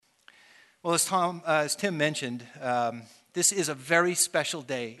Well, as Tim mentioned, this is a very special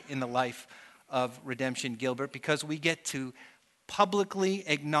day in the life of Redemption Gilbert because we get to publicly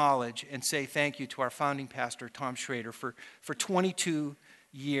acknowledge and say thank you to our founding pastor, Tom Shrader, for 22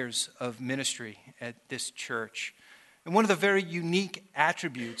 years of ministry at this church. And one of the very unique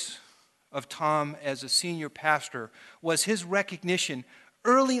attributes of Tom as a senior pastor was his recognition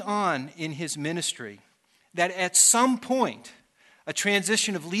early on in his ministry that at some point a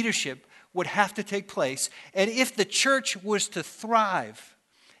transition of leadership would have to take place. And if the church was to thrive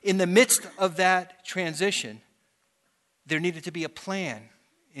in the midst of that transition, there needed to be a plan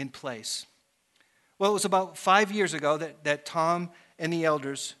in place. Well, it was about 5 years ago that Tom and the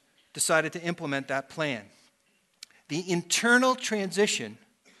elders decided to implement that plan. The internal transition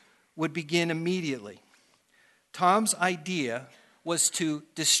would begin immediately. Tom's idea was to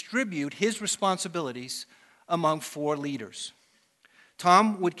distribute his responsibilities among 4 leaders.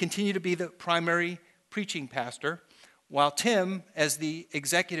 Tom would continue to be the primary preaching pastor, while Tim, as the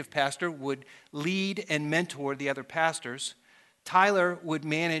executive pastor, would lead and mentor the other pastors. Tyler would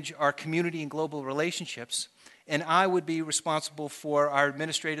manage our community and global relationships, and I would be responsible for our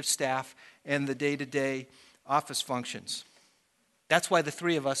administrative staff and the day-to-day office functions. That's why the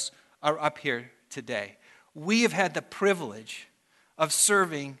 3 of us are up here today. We have had the privilege of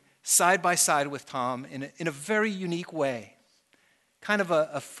serving side by side with Tom in a very unique way. Kind of a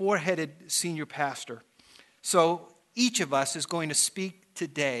 4-headed senior pastor. So each of us is going to speak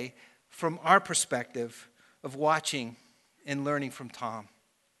today from our perspective of watching and learning from Tom.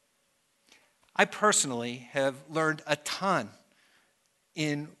 I personally have learned a ton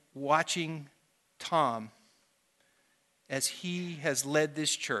in watching Tom as he has led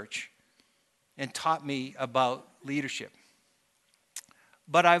this church and taught me about leadership.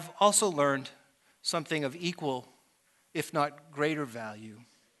 But I've also learned something of equal, if not greater value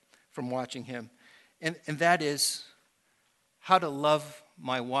from watching him. And that is how to love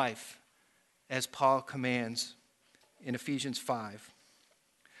my wife as Paul commands in Ephesians 5.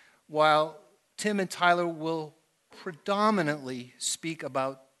 While Tim and Tyler will predominantly speak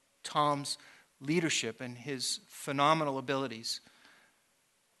about Tom's leadership and his phenomenal abilities,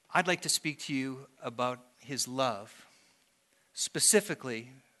 I'd like to speak to you about his love,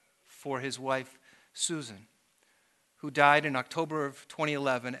 specifically for his wife, Susan, who died in October of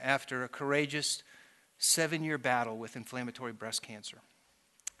 2011 after a courageous 7-year battle with inflammatory breast cancer.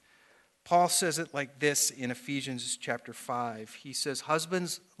 Paul says it like this in Ephesians chapter 5. He says,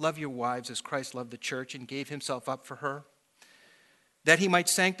 "Husbands, love your wives as Christ loved the church and gave himself up for her, that he might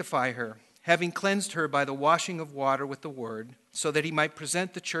sanctify her, having cleansed her by the washing of water with the word, so that he might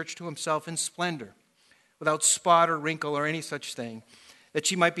present the church to himself in splendor, without spot or wrinkle or any such thing, that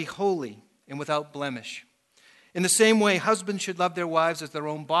she might be holy and without blemish. In the same way, husbands should love their wives as their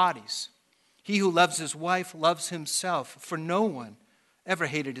own bodies. He who loves his wife loves himself, for no one ever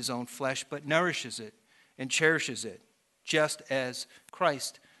hated his own flesh, but nourishes it and cherishes it, just as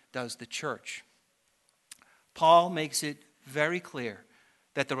Christ does the church." Paul makes it very clear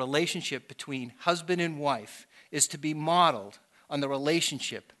that the relationship between husband and wife is to be modeled on the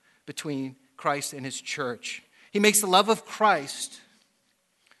relationship between Christ and his church. He makes the love of Christ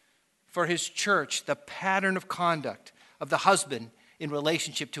for his church the pattern of conduct of the husband in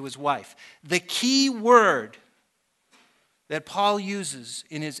relationship to his wife. The key word that Paul uses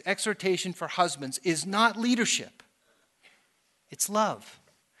in his exhortation for husbands is not leadership, it's love.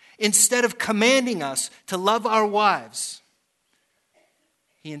 Instead of commanding us to love our wives,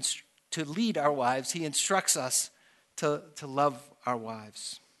 to lead our wives, he instructs us to love our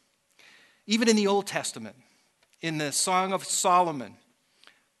wives. Even in the Old Testament, in the Song of Solomon,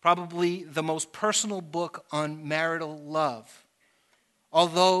 probably the most personal book on marital love,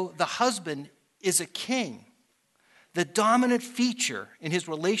 although the husband is a king, the dominant feature in his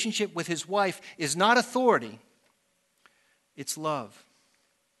relationship with his wife is not authority, it's love.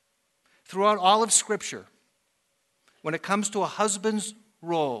 Throughout all of Scripture, when it comes to a husband's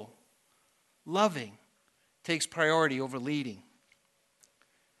role, loving takes priority over leading.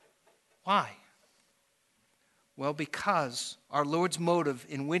 Why? Well, because our Lord's motive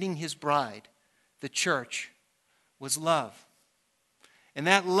in winning his bride, the church, was love. And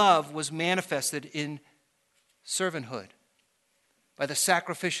that love was manifested in servanthood by the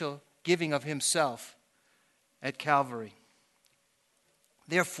sacrificial giving of himself at Calvary.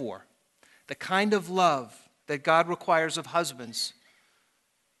 Therefore, the kind of love that God requires of husbands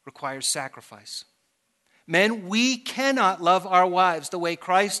requires sacrifice. Men, we cannot love our wives the way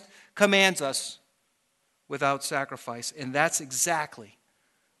Christ commands us without sacrifice. And that's exactly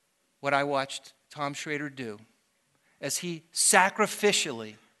what I watched Tom Shrader do as he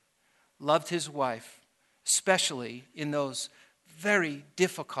sacrificially loved his wife, especially in those very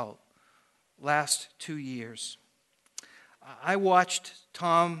difficult last 2 years. I watched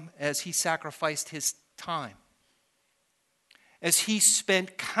Tom as he sacrificed his time, as he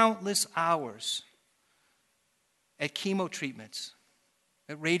spent countless hours at chemo treatments,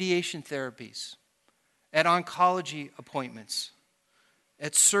 at radiation therapies, at oncology appointments,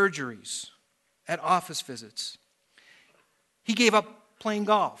 at surgeries, at office visits. He gave up playing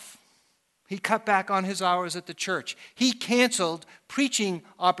golf. He cut back on his hours at the church. He canceled preaching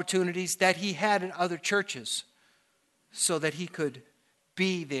opportunities that he had at other churches so that he could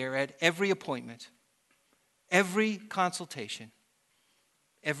be there at every appointment, every consultation,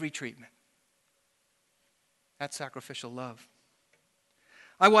 every treatment. That's sacrificial love.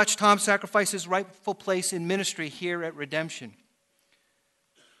 I watched Tom sacrifice his rightful place in ministry here at Redemption.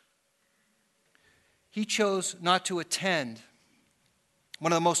 He chose not to attend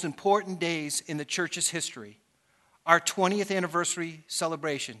one of the most important days in the church's history, our 20th anniversary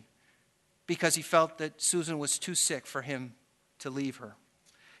celebration, because he felt that Susan was too sick for him to leave her.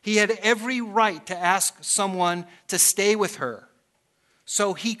 He had every right to ask someone to stay with her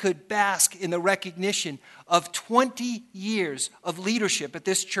so he could bask in the recognition of 20 years of leadership at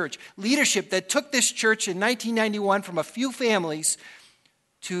this church, leadership that took this church in 1991 from a few families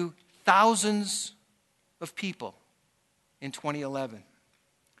to thousands of people in 2011.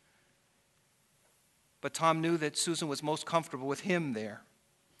 But Tom knew that Susan was most comfortable with him there.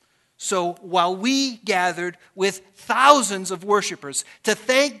 So while we gathered with thousands of worshipers to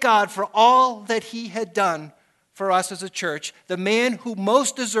thank God for all that he had done for us as a church, the man who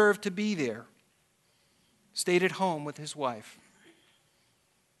most deserved to be there stayed at home with his wife,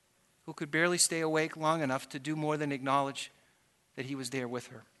 who could barely stay awake long enough to do more than acknowledge that he was there with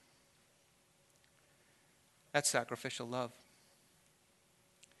her. That's sacrificial love.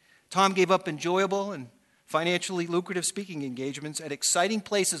 Tom gave up enjoyable and financially lucrative speaking engagements at exciting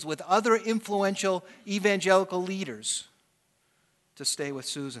places with other influential evangelical leaders to stay with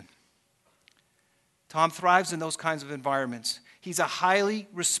Susan. Tom thrives in those kinds of environments. He's a highly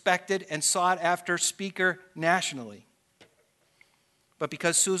respected and sought-after speaker nationally. But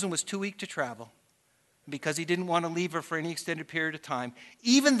because Susan was too weak to travel, and because he didn't want to leave her for any extended period of time,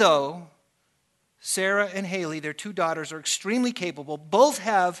 even though Sarah and Haley, their two daughters, are extremely capable, both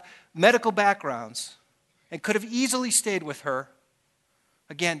have medical backgrounds, and could have easily stayed with her,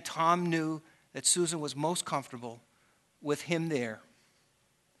 again, Tom knew that Susan was most comfortable with him there.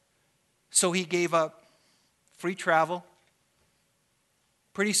 So he gave up free travel,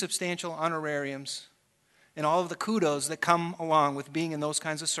 pretty substantial honorariums, and all of the kudos that come along with being in those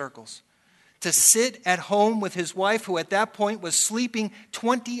kinds of circles, to sit at home with his wife, who at that point was sleeping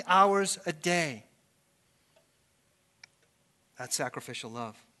 20 hours a day. That's sacrificial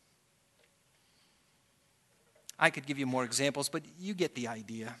love. I could give you more examples, but you get the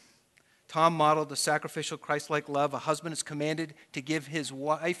idea. Tom modeled the sacrificial Christ-like love a husband is commanded to give his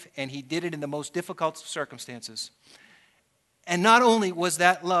wife, and he did it in the most difficult circumstances. And not only was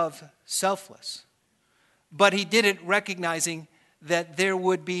that love selfless, but he did it recognizing that there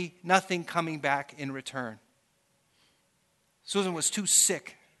would be nothing coming back in return. Susan was too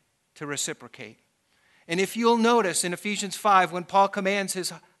sick to reciprocate. And if you'll notice in Ephesians 5, when Paul commands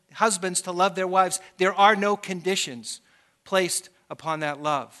his husbands to love their wives, there are no conditions placed upon that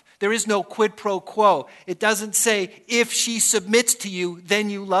love. There is no quid pro quo. It doesn't say, if she submits to you, then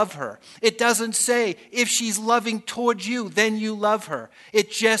you love her. It doesn't say, if she's loving towards you, then you love her. It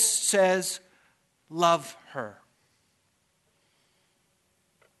just says, love her.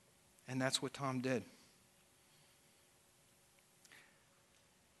 And that's what Tom did.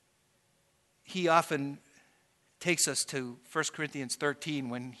 He often takes us to 1 Corinthians 13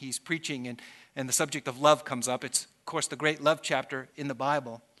 when he's preaching and the subject of love comes up. It's, of course, the great love chapter in the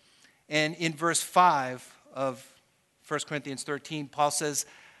Bible. And in verse 5 of 1 Corinthians 13, Paul says,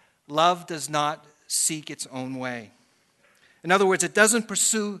 love does not seek its own way. In other words, it doesn't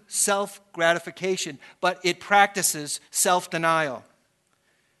pursue self-gratification, but it practices self-denial.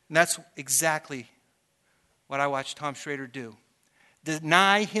 And that's exactly what I watched Tom Shrader do.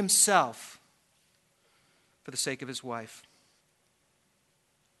 Deny himself for the sake of his wife.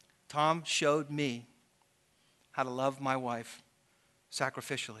 Tom showed me how to love my wife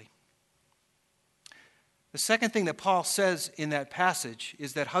sacrificially. The second thing that Paul says in that passage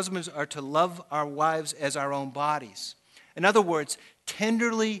is that husbands are to love our wives as our own bodies. In other words,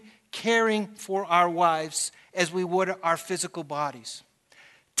 tenderly caring for our wives as we would our physical bodies.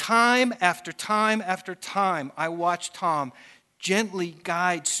 Time after time after time, I watched Tom gently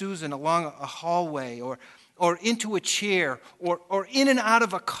guide Susan along a hallway or or into a chair or in and out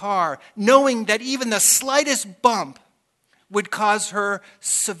of a car, knowing that even the slightest bump would cause her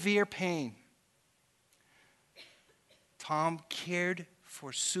severe pain. Tom cared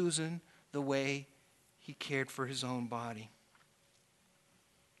for Susan the way he cared for his own body.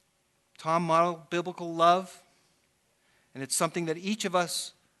 Tom modeled biblical love, and it's something that each of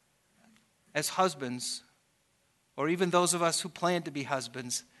us as husbands, or even those of us who plan to be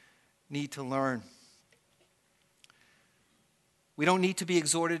husbands, need to learn. We don't need to be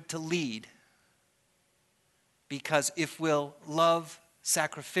exhorted to lead, because if we'll love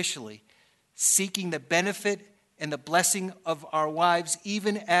sacrificially, seeking the benefit and the blessing of our wives,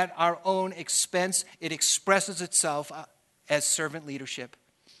 even at our own expense, it expresses itself as servant leadership.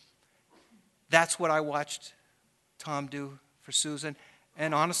 That's what I watched Tom do for Susan,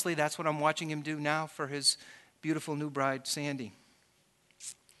 and honestly, that's what I'm watching him do now for his beautiful new bride, Sandy.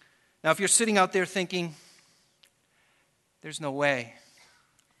 Now, if you're sitting out there thinking, there's no way,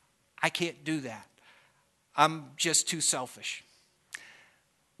 I can't do that, I'm just too selfish.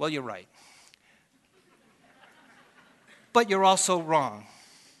 Well, you're right. But you're also wrong,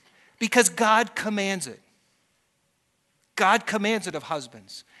 because God commands it. God commands it of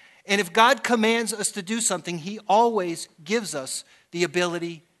husbands. And if God commands us to do something, He always gives us the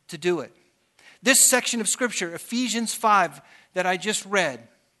ability to do it. This section of Scripture, Ephesians 5, that I just read,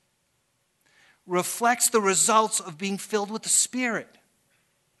 reflects the results of being filled with the Spirit.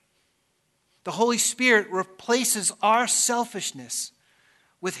 The Holy Spirit replaces our selfishness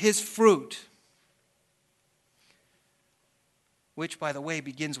with His fruit, which, by the way,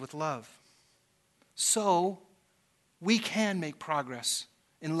 begins with love. So, we can make progress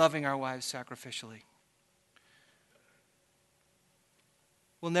in loving our wives sacrificially.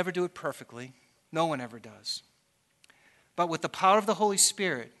 We'll never do it perfectly. No one ever does. But with the power of the Holy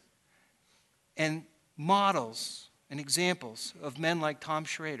Spirit and models and examples of men like Tom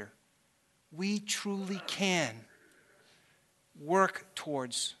Shrader, we truly can work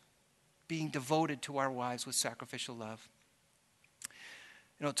towards being devoted to our wives with sacrificial love.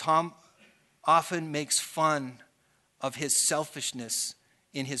 You know, Tom often makes fun of his selfishness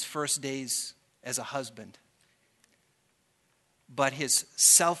in his first days as a husband. But his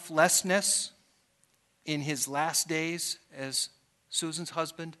selflessness in his last days as Susan's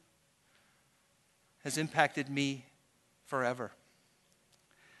husband has impacted me forever.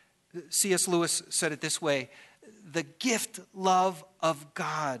 C.S. Lewis said it this way: the gift love of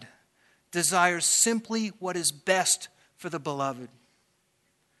God desires simply what is best for the beloved.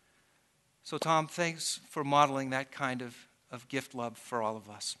 So, Tom, thanks for modeling that kind of gift love for all of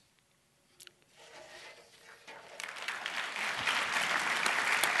us.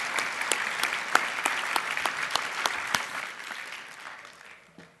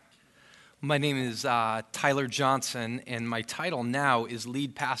 My name is Tyler Johnson, and my title now is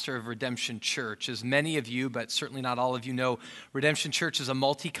Lead Pastor of Redemption Church. As many of you, but certainly not all of you know, Redemption Church is a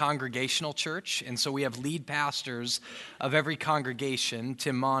multi-congregational church, and so we have lead pastors of every congregation.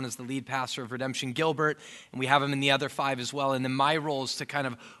 Tim Mon is the lead pastor of Redemption Gilbert, and we have him in the other 5 as well. And then my role is to kind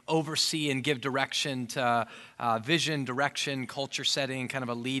of oversee and give direction to vision, direction, culture setting, kind of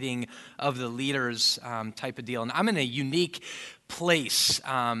a leading of the leaders type of deal. And I'm in a unique place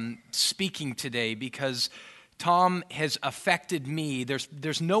speaking today because Tom has affected me.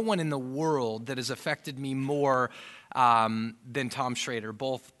 There's no one in the world that has affected me more than Tom Shrader,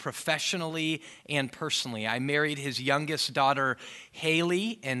 both professionally and personally. I married his youngest daughter,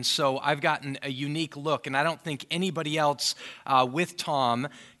 Haley, and so I've gotten a unique look, and I don't think anybody else with Tom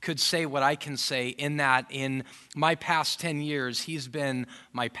could say what I can say, in that in my past 10 years, he's been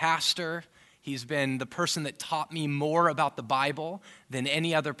my pastor. He's been the person that taught me more about the Bible than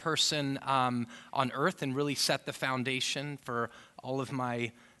any other person on earth, and really set the foundation for all of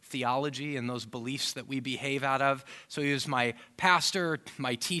my theology and those beliefs that we behave out of. So he was my pastor,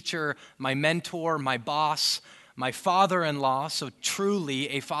 my teacher, my mentor, my boss, my father-in-law, so truly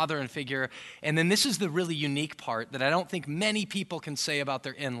a father figure. And then this is the really unique part that I don't think many people can say about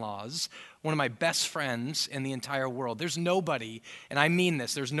their in-laws. One of my best friends in the entire world. There's nobody, and I mean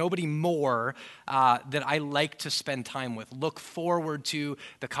this, there's nobody more that I like to spend time with. Look forward to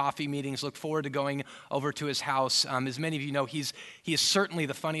the coffee meetings, look forward to going over to his house. As many of you know, he is certainly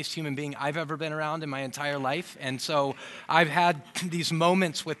the funniest human being I've ever been around in my entire life. And so I've had these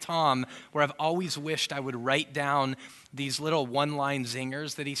moments with Tom where I've always wished I would write down these little one-line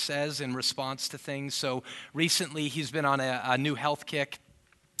zingers that he says in response to things. So recently he's been on a new health kick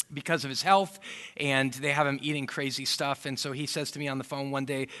because of his health, and they have him eating crazy stuff. And so he says to me on the phone one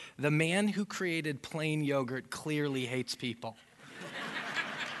day, "The man who created plain yogurt clearly hates people."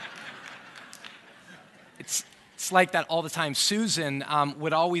 It's like that all the time. Susan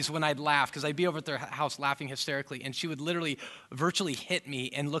would always, when I'd laugh, because I'd be over at their house laughing hysterically, and she would literally virtually hit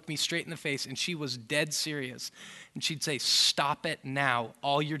me and look me straight in the face, and she was dead serious. And she'd say, "Stop it now.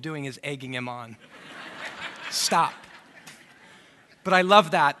 All you're doing is egging him on. Stop." But I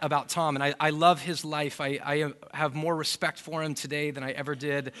love that about Tom, and I love his life. I have more respect for him today than I ever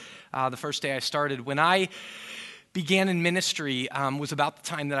did the first day I started. When I began in ministry was about the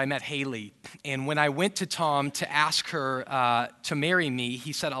time that I met Haley. And when I went to Tom to ask her to marry me,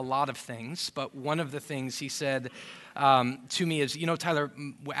 he said a lot of things. But one of the things he said to me is, Tyler,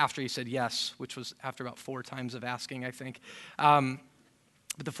 after he said yes, which was after about 4 times of asking, I think.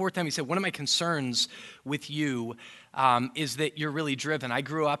 But the 4th time he said, one of my concerns with you is that you're really driven. I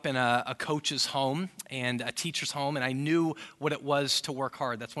grew up in a coach's home and a teacher's home, and I knew what it was to work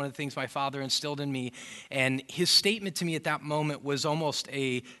hard. That's one of the things my father instilled in me. And his statement to me at that moment was almost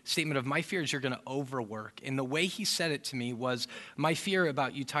a statement of, my fear is you're going to overwork. And the way he said it to me was, my fear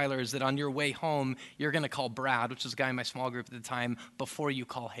about you, Tyler, is that on your way home, you're going to call Brad, which was a guy in my small group at the time, before you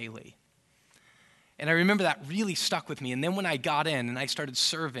call Haley. And I remember that really stuck with me. And then when I got in and I started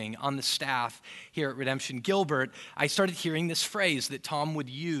serving on the staff here at Redemption Gilbert, I started hearing this phrase that Tom would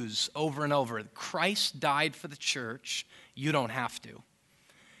use over and over. Christ died for the church, you don't have to.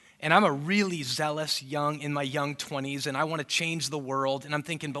 And I'm a really zealous in my young 20s, and I want to change the world. And I'm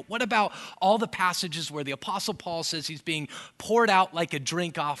thinking, but what about all the passages where the Apostle Paul says he's being poured out like a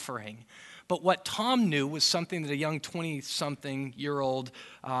drink offering? But what Tom knew was something that a young 20-something-year-old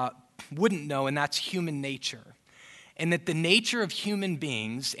wouldn't know, and that's human nature. And that the nature of human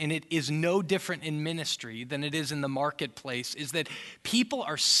beings, and it is no different in ministry than it is in the marketplace, is that people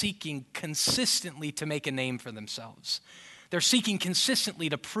are seeking consistently to make a name for themselves. They're seeking consistently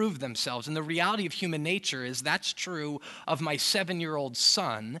to prove themselves. And the reality of human nature is that's true of my 7-year-old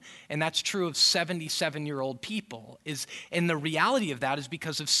son, and that's true of 77-year-old people. And the reality of that is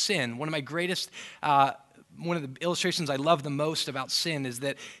because of sin. One of the illustrations I love the most about sin is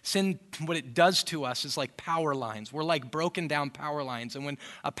that sin, what it does to us is like power lines. We're like broken down power lines. And when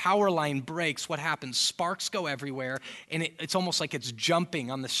a power line breaks, what happens? Sparks go everywhere, and it's almost like it's jumping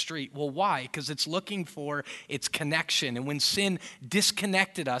on the street. Well, why? Because it's looking for its connection. And when sin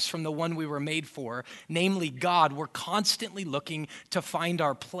disconnected us from the one we were made for, namely God, we're constantly looking to find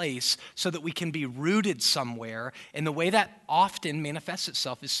our place so that we can be rooted somewhere. And the way that often manifests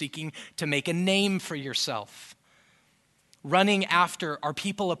itself is seeking to make a name for yourself. Running after, are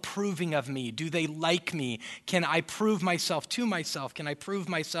people approving of me? Do they like me? Can I prove myself to myself? Can I prove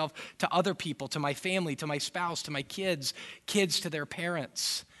myself to other people, to my family, to my spouse, to my kids to their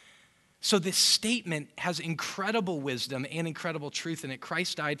parents? So this statement has incredible wisdom and incredible truth in it.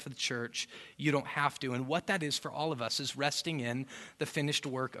 Christ died for the church. You don't have to. And what that is for all of us is resting in the finished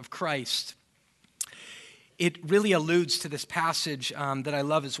work of Christ. It really alludes to this passage that I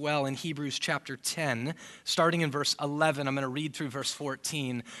love as well in Hebrews chapter 10, starting in verse 11. I'm going to read through verse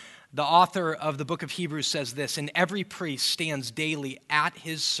 14. The author of the book of Hebrews says this, "And every priest stands daily at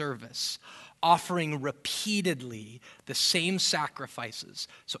his service, offering repeatedly the same sacrifices."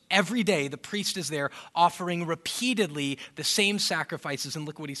 So every day the priest is there offering repeatedly the same sacrifices. And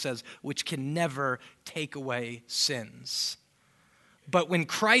look what he says, "which can never take away sins." But when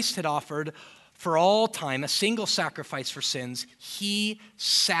Christ had offered for all time a single sacrifice for sins, he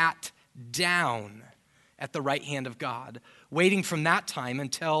sat down at the right hand of God, waiting from that time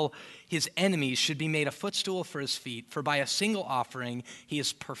until his enemies should be made a footstool for his feet. For by a single offering, he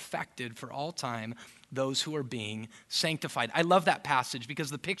has perfected for all time those who are being sanctified. I love that passage because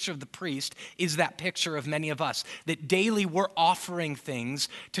the picture of the priest is that picture of many of us, that daily we're offering things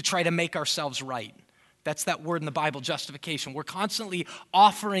to try to make ourselves right. That's that word in the Bible, justification. We're constantly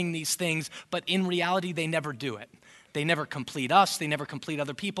offering these things, but in reality, they never do it. They never complete us. They never complete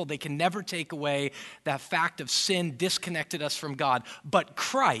other people. They can never take away that fact of sin disconnected us from God. But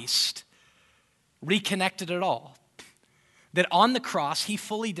Christ reconnected it all. That on the cross, he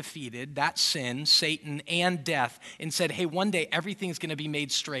fully defeated that sin, Satan, and death, and said, hey, one day everything's going to be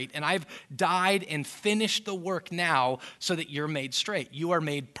made straight, and I've died and finished the work now so that you're made straight. You are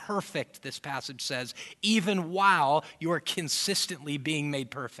made perfect, this passage says, even while you are consistently being made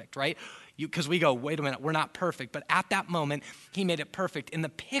perfect, right? Because we go, wait a minute, we're not perfect. But at that moment, he made it perfect. And the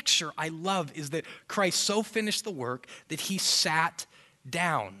picture I love is that Christ so finished the work that he sat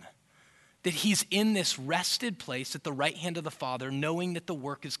down. That he's in this rested place at the right hand of the Father, knowing that the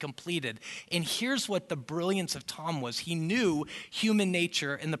work is completed. And here's what the brilliance of Tom was. He knew human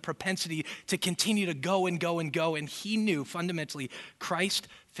nature and the propensity to continue to go and go and go. And he knew fundamentally Christ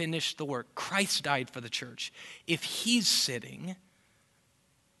finished the work. Christ died for the church. If he's sitting,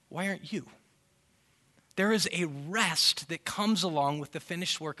 why aren't you? There is a rest that comes along with the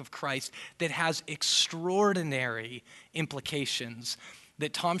finished work of Christ that has extraordinary implications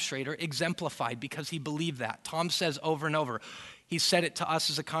that Tom Shrader exemplified because he believed that. Tom says over and over, he said it to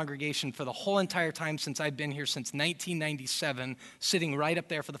us as a congregation for the whole entire time since I've been here, since 1997, sitting right up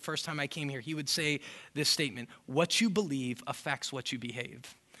there for the first time I came here. He would say this statement: what you believe affects what you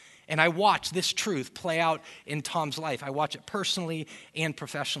behave. And I watch this truth play out in Tom's life. I watch it personally and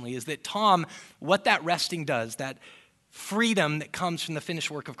professionally, is that Tom, what that resting does, that freedom that comes from the finished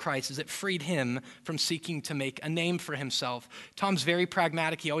work of Christ, is it freed him from seeking to make a name for himself. Tom's very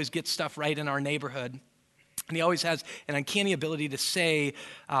pragmatic. He always gets stuff right in our neighborhood. And he always has an uncanny ability to say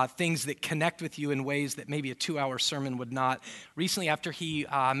things that connect with you in ways that maybe a 2-hour sermon would not. Recently, after he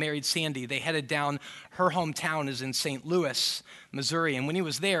married Sandy, they headed down. Her hometown is in St. Louis, Missouri. And when he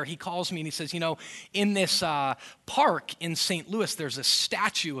was there, he calls me and he says, in this park in St. Louis, there's a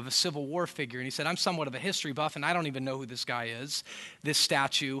statue of a Civil War figure. And he said, I'm somewhat of a history buff, and I don't even know who this guy is, this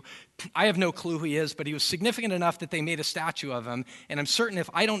statue. I have no clue who he is, but he was significant enough that they made a statue of him. And I'm certain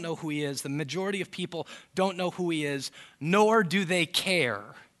if I don't know who he is, the majority of people don't know who he is, nor do they care.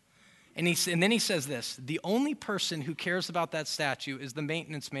 And then he says this: the only person who cares about that statue is the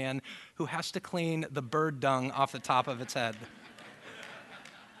maintenance man who has to clean the bird dung off the top of its head.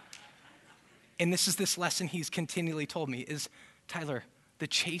 And this is this lesson he's continually told me is, Tyler, the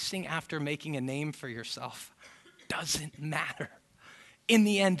chasing after making a name for yourself doesn't matter. In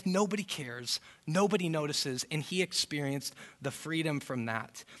the end, nobody cares, nobody notices, and he experienced the freedom from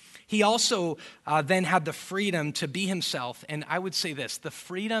that. He also then had the freedom to be himself, and I would say this, the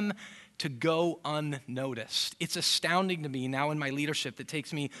freedom to go unnoticed. It's astounding to me now in my leadership that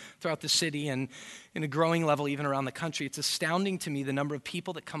takes me throughout the city and in a growing level even around the country. It's astounding to me the number of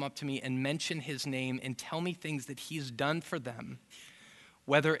people that come up to me and mention his name and tell me things that he's done for them,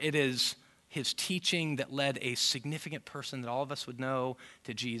 whether it is his teaching that led a significant person that all of us would know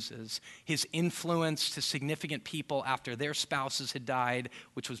to Jesus, his influence to significant people after their spouses had died,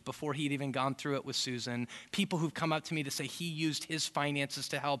 which was before he'd even gone through it with Susan, people who've come up to me to say he used his finances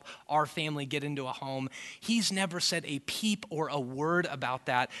to help our family get into a home. He's never said a peep or a word about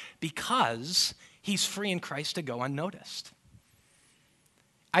that because he's free in Christ to go unnoticed.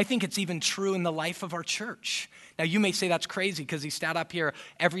 I think it's even true in the life of our church. Now, you may say that's crazy because he sat up here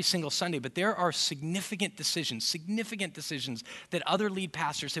every single Sunday, but there are significant decisions that other lead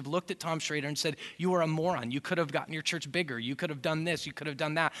pastors have looked at Tom Shrader and said, you are a moron. You could have gotten your church bigger. You could have done this. You could have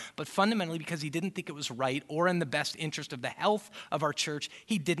done that. But fundamentally, because he didn't think it was right or in the best interest of the health of our church,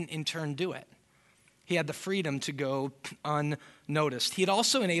 he didn't in turn do it. He had the freedom to go unnoticed. He had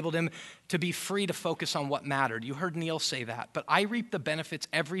also enabled him to be free to focus on what mattered. You heard Neil say that. But I reap the benefits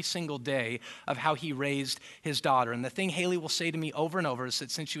every single day of how he raised his daughter. And the thing Haley will say to me over and over is that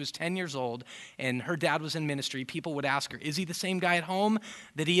since she was 10 years old and her dad was in ministry, people would ask her, is he the same guy at home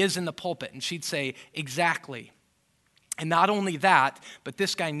that he is in the pulpit? And she'd say, exactly. And not only that, but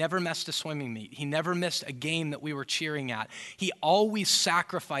this guy never missed a swimming meet. He never missed a game that we were cheering at. He always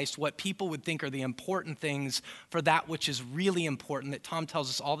sacrificed what people would think are the important things for that which is really important, that Tom tells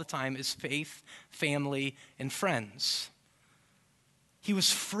us all the time is faith, family, and friends. He was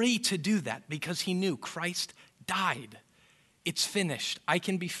free to do that because he knew Christ died. It's finished. I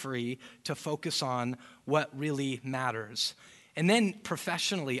can be free to focus on what really matters. And then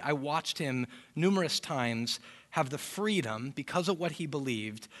professionally, I watched him numerous times have the freedom, because of what he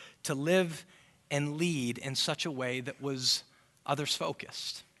believed, to live and lead in such a way that was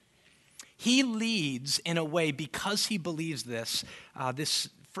others-focused. He leads in a way, because he believes this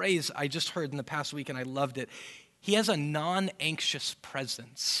phrase I just heard in the past week, and I loved it. He has a non-anxious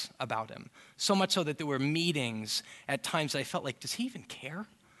presence about him, so much so that there were meetings at times I felt like, does he even care?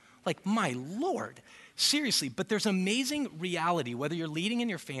 Like, my Lord. Seriously, but there's amazing reality, whether you're leading in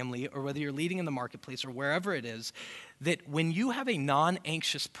your family or whether you're leading in the marketplace or wherever it is, that when you have a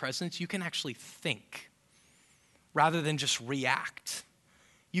non-anxious presence, you can actually think rather than just react.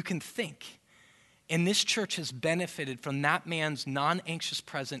 You can think. And this church has benefited from that man's non-anxious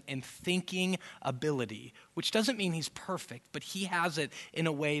presence and thinking ability, which doesn't mean he's perfect, but he has it in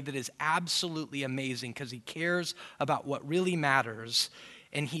a way that is absolutely amazing because he cares about what really matters,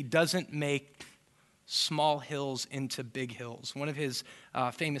 and he doesn't make small hills into big hills. One of his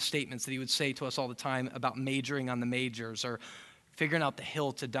famous statements that he would say to us all the time about majoring on the majors or figuring out the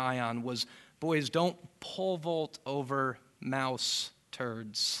hill to die on was, boys, don't pole vault over mouse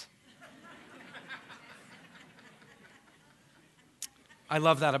turds. I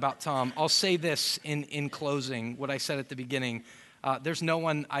love that about Tom. I'll say this in closing, what I said at the beginning. There's no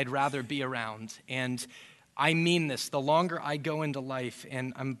one I'd rather be around. And I mean this. The longer I go into life,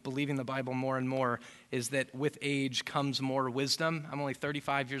 and I'm believing the Bible more and more, is that with age comes more wisdom. I'm only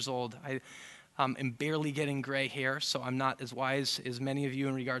 35 years old. I am barely getting gray hair, so I'm not as wise as many of you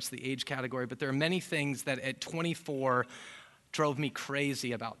in regards to the age category. But there are many things that at 24 drove me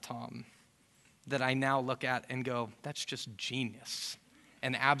crazy about Tom that I now look at and go, that's just genius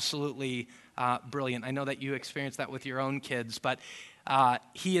and absolutely brilliant. I know that you experienced that with your own kids, but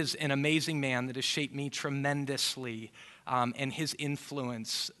he is an amazing man that has shaped me tremendously, and his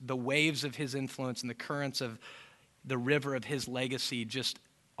influence, the waves of his influence and the currents of the river of his legacy just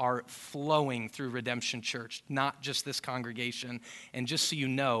are flowing through Redemption Church, not just this congregation. And just so you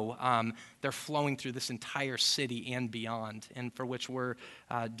know, they're flowing through this entire city and beyond, and for which we're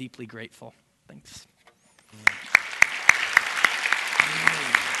deeply grateful. Thanks.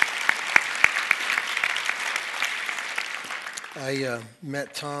 I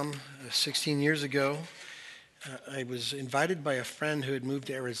met Tom 16 years ago. I was invited by a friend who had moved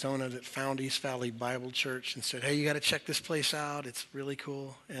to Arizona that found East Valley Bible Church and said, hey, you got to check this place out. It's really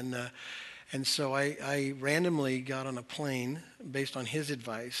cool. And so I randomly got on a plane based on his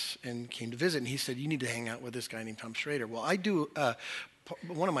advice and came to visit. And he said, you need to hang out with this guy named Tom Shrader. Well, I do,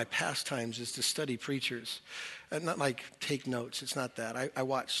 one of my pastimes is to study preachers. Not like take notes, it's not that. I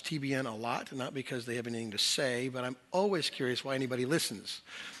watch TBN a lot, not because they have anything to say, but I'm always curious why anybody listens.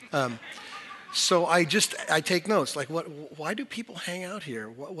 So I take notes, like why do people hang out here?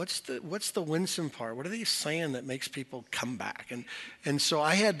 What's the winsome part? What are they saying that makes people come back? And so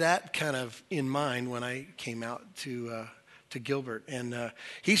I had that kind of in mind when I came out to Gilbert. And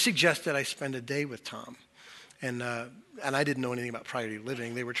he suggested I spend a day with Tom. And I didn't know anything about priority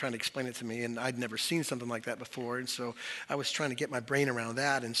living. They were trying to explain it to me, and I'd never seen something like that before. And so I was trying to get my brain around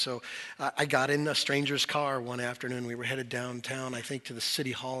that. And so I got in a stranger's car one afternoon. We were headed downtown, I think, to the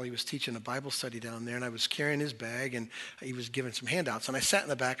city hall. He was teaching a Bible study down there, and I was carrying his bag, and he was giving some handouts. And I sat in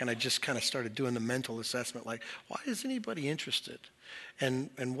the back, and I just kind of started doing the mental assessment, like, why is anybody interested?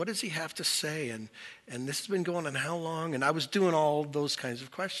 And what does he have to say? And this has been going on how long? And I was doing all those kinds of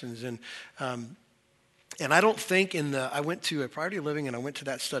questions. And I don't think I went to a priority living and I went to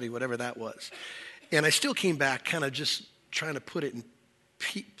that study, whatever that was. And I still came back kind of just trying to put it in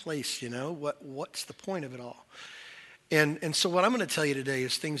place, what's the point of it all? And so what I'm going to tell you today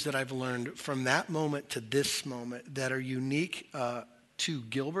is things that I've learned from that moment to this moment that are unique to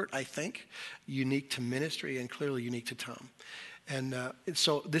Gilbert, I think, unique to ministry, and clearly unique to Tom. And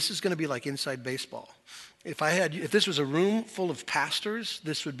so this is going to be like inside baseball. If this was a room full of pastors,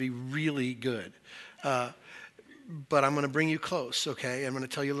 this would be really good. But I'm going to bring you close, okay? I'm going to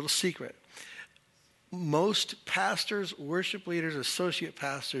tell you a little secret. Most pastors, worship leaders, associate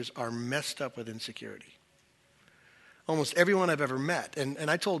pastors are messed up with insecurity. Almost everyone I've ever met.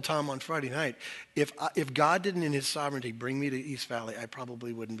 And I told Tom on Friday night, if God didn't in his sovereignty bring me to East Valley, I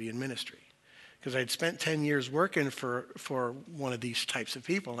probably wouldn't be in ministry. Because I'd spent 10 years working for one of these types of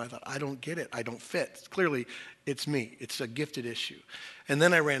people, and I thought, I don't get it. I don't fit. Clearly, it's me. It's a gifted issue. And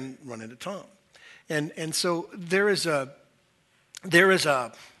then I run into Tom. And so there is a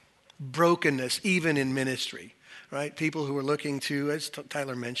brokenness even in ministry, right? People who are looking to, as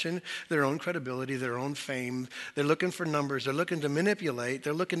Tyler mentioned, their own credibility, their own fame. They're looking for numbers. They're looking to manipulate.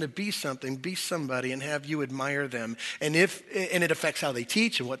 They're looking to be something, be somebody, and have you admire them. And it affects how they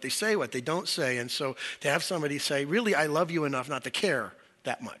teach and what they say, what they don't say. And so to have somebody say, really, I love you enough not to care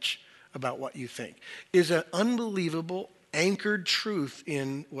that much about what you think is an unbelievable anchored truth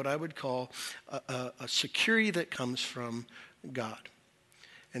in what I would call a security that comes from God.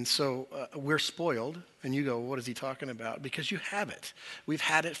 And so we're spoiled, and you go, what is he talking about? Because you have it. We've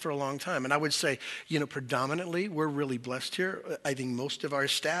had it for a long time. And I would say, predominantly, we're really blessed here. I think most of our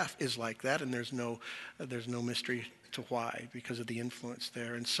staff is like that, and there's no mystery to why, because of the influence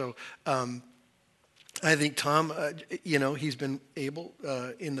there. And so I think Tom, he's been able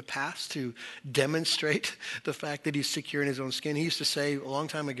in the past to demonstrate the fact that he's secure in his own skin. He used to say a long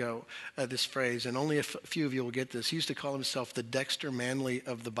time ago this phrase, and only a few of you will get this. He used to call himself the Dexter Manley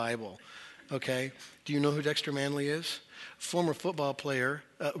of the Bible. Okay? Do you know who Dexter Manley is? Former football player,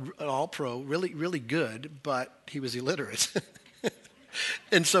 an all-pro, really, really good, but he was illiterate.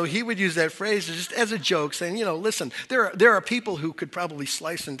 And so he would use that phrase just as a joke, saying, listen, there are people who could probably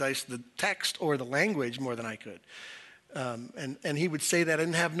slice and dice the text or the language more than I could. And he would say that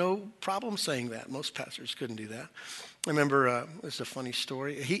and have no problem saying that. Most pastors couldn't do that. I remember, this is a funny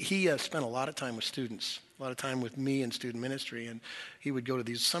story. He spent a lot of time with students, a lot of time with me in student ministry, and he would go to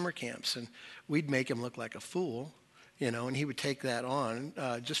these summer camps, and we'd make him look like a fool. And he would take that on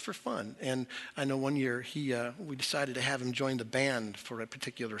just for fun. And I know one year we decided to have him join the band for a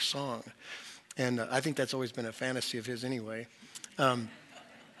particular song. And I think that's always been a fantasy of his anyway.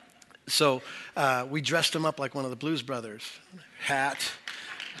 So we dressed him up like one of the Blues Brothers. Hat,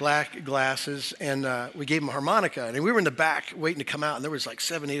 black glasses, and we gave him a harmonica. And we were in the back waiting to come out, and there was like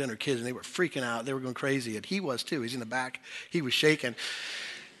 700, 800 kids, and they were freaking out. They were going crazy, and he was too. He's in the back. He was shaking.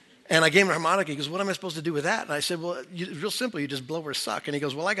 And I gave him a harmonica. He goes, what am I supposed to do with that? And I said, well, real simple. You just blow or suck. And he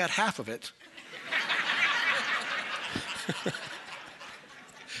goes, well, I got half of it.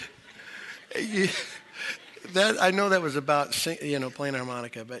 That I know that was about playing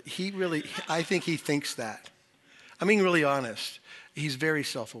harmonica, but I think he thinks that. I'm being really honest. He's very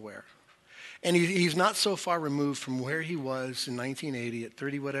self-aware. And he's not so far removed from where he was in 1980 at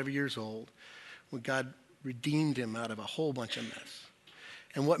 30 whatever years old when God redeemed him out of a whole bunch of mess.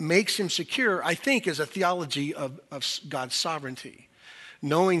 And what makes him secure, I think, is a theology of God's sovereignty,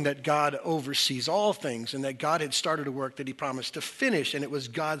 knowing that God oversees all things and that God had started a work that he promised to finish, and it was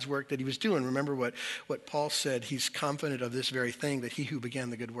God's work that he was doing. Remember what Paul said, he's confident of this very thing, that he who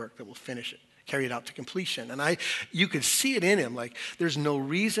began the good work that will finish it, carry it out to completion. And you could see it in him, like there's no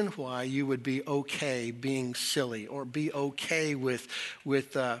reason why you would be okay being silly or be okay with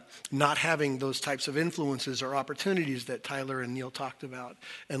not having those types of influences or opportunities that Tyler and Neil talked about,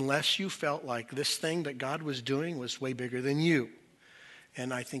 unless you felt like this thing that God was doing was way bigger than you.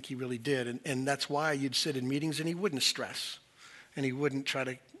 And I think he really did. And that's why you'd sit in meetings and he wouldn't stress and he wouldn't try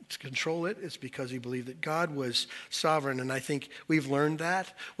to control it. It's because he believed that God was sovereign. And I think we've learned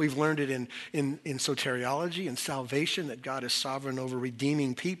that. We've learned it in soteriology and salvation, that God is sovereign over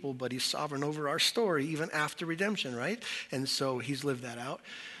redeeming people, but he's sovereign over our story even after redemption, right? And so he's lived that out.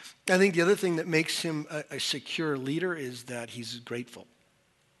 I think the other thing that makes him a secure leader is that he's grateful.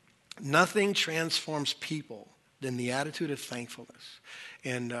 Nothing transforms people than the attitude of thankfulness.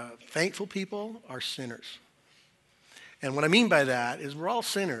 And thankful people are sinners. And what I mean by that is we're all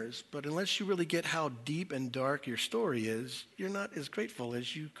sinners, but unless you really get how deep and dark your story is, you're not as grateful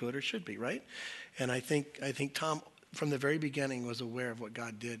as you could or should be, right? And I think Tom, from the very beginning, was aware of what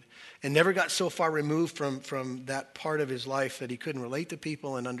God did and never got so far removed from that part of his life that he couldn't relate to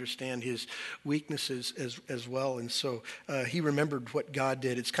people and understand his weaknesses as well. And so he remembered what God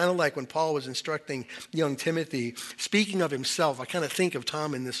did. It's kind of like when Paul was instructing young Timothy, speaking of himself, I kind of think of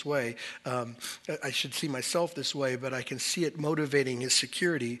Tom in this way. I should see myself this way, but I can see it motivating his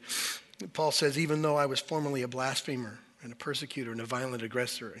security. Paul says, even though I was formerly a blasphemer and a persecutor and a violent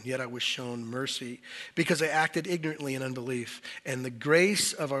aggressor, and yet I was shown mercy because I acted ignorantly in unbelief. And the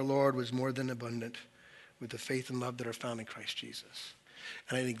grace of our Lord was more than abundant with the faith and love that are found in Christ Jesus.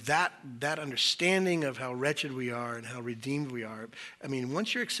 And I think that understanding of how wretched we are and how redeemed we are, I mean,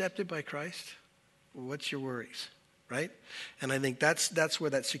 once you're accepted by Christ, what's your worries, right? And I think that's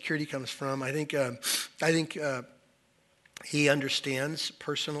where that security comes from. I think he understands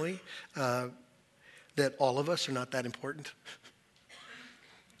personally that all of us are not that important.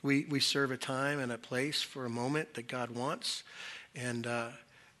 We serve a time and a place for a moment that God wants, and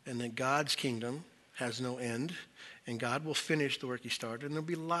that God's kingdom has no end, and God will finish the work he started. And there'll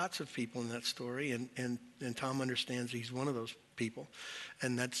be lots of people in that story, and Tom understands he's one of those people,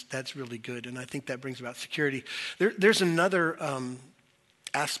 and that's really good. And I think that brings about security. There's another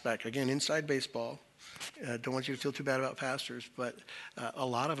aspect, again, inside baseball. Don't want you to feel too bad about pastors, but a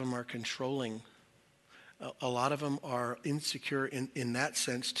lot of them are controlling. A lot of them are insecure in that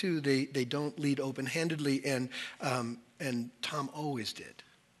sense too. They don't lead open-handedly, and Tom always did.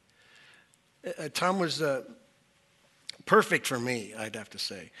 Tom was perfect for me, I'd have to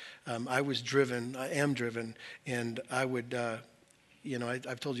say. I am driven, and I would,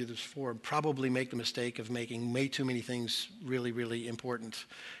 I've told you this before, probably make the mistake of making way too many things really, really important.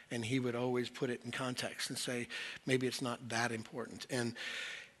 And he would always put it in context and say, maybe it's not that important.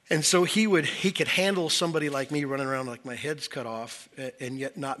 And so he could handle somebody like me running around like my head's cut off and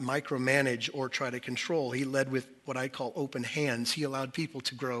yet not micromanage or try to control. He led with what I call open hands. He allowed people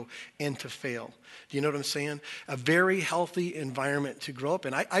to grow and to fail. Do you know what I'm saying? A very healthy environment to grow up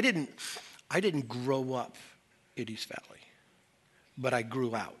in. I didn't grow up in East Valley, but I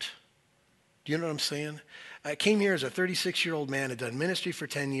grew out. Do you know what I'm saying? I came here as a 36-year-old man, had done ministry for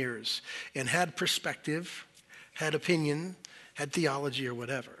 10 years, and had perspective, had opinion, had theology or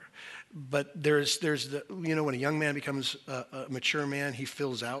whatever. But there's when a young man becomes a mature man, he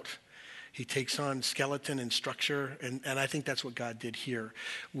fills out. He takes on skeleton and structure, and I think that's what God did here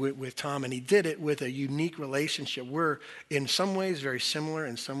with Tom, and he did it with a unique relationship. We're in some ways very similar,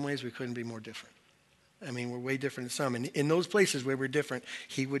 in some ways we couldn't be more different. I mean, we're way different in some, and in those places where we're different,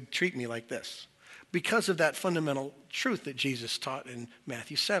 he would treat me like this because of that fundamental truth that Jesus taught in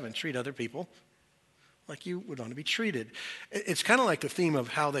Matthew 7, treat other people like you would want to be treated. It's kind of like the theme of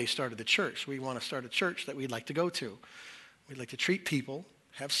how they started the church. We want to start a church that we'd like to go to. We'd like to treat people,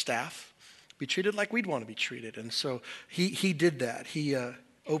 have staff, be treated like we'd want to be treated. And so he did that. He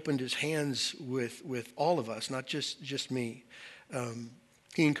opened his hands with all of us, not just me.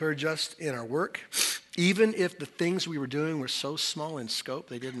 He encouraged us in our work. Even if the things we were doing were so small in scope,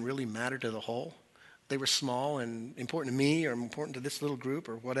 they didn't really matter to the whole. They were small and important to me or important to this little group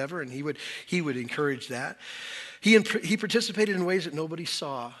or whatever, and he would encourage that. He participated in ways that nobody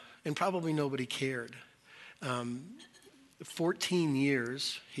saw and probably nobody cared. 14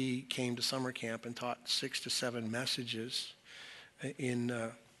 years he came to summer camp and taught 6 to 7 messages in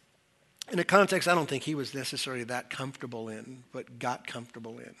a context I don't think he was necessarily that comfortable in, but got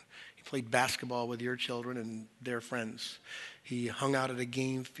comfortable in. He played basketball with your children and their friends. He hung out at a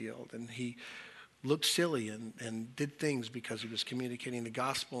game field, and he looked silly and did things because he was communicating the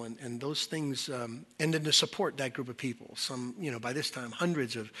gospel, and those things, and then to support that group of people. Some, by this time,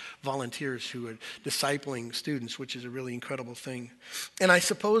 hundreds of volunteers who are discipling students, which is a really incredible thing. And I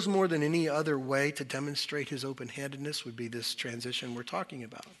suppose more than any other way to demonstrate his open-handedness would be this transition we're talking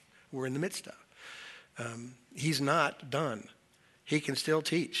about, we're in the midst of. He's not done. He can still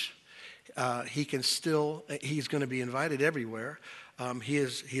teach. He's going to be invited everywhere. He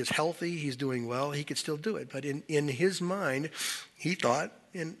is healthy. He's doing well. He could still do it. But in his mind, he thought,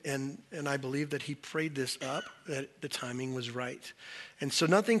 and I believe that he prayed this up, that the timing was right. And so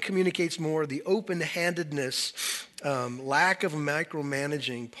nothing communicates more the open-handedness, lack of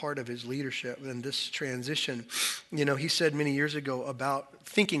micromanaging part of his leadership than this transition. He said many years ago about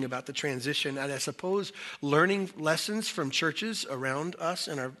thinking about the transition, and I suppose learning lessons from churches around us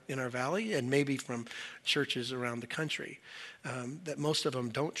in our valley, and maybe from churches around the country, that most of them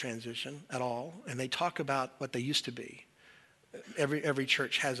don't transition at all, and they talk about what they used to be. Every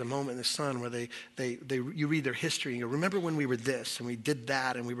church has a moment in the sun where you read their history and you go, remember when we were this and we did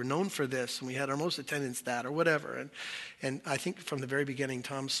that and we were known for this and we had our most attendance that or whatever. And I think from the very beginning,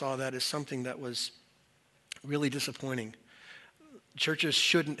 Tom saw that as something that was really disappointing. Churches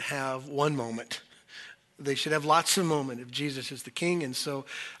shouldn't have one moment. They should have lots of moments if Jesus is the king. And so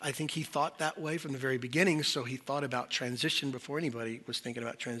I think he thought that way from the very beginning. So he thought about transition before anybody was thinking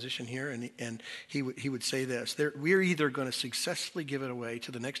about transition here. And he would say this, we're either going to successfully give it away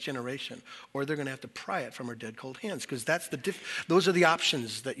to the next generation, or they're going to have to pry it from our dead cold hands, because those are the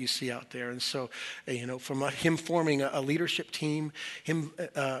options that you see out there. And so, from him forming a leadership team,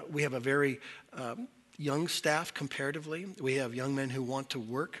 we have a very young staff comparatively. We have young men who want to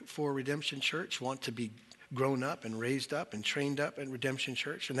work for Redemption Church, want to be grown up and raised up and trained up at Redemption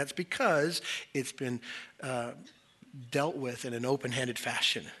Church. And that's because it's been dealt with in an open-handed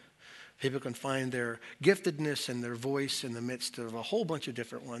fashion. People can find their giftedness and their voice in the midst of a whole bunch of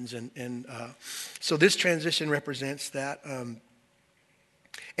different ones. And so this transition represents that.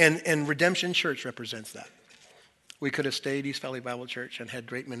 And Redemption Church represents that. We could have stayed East Valley Bible Church and had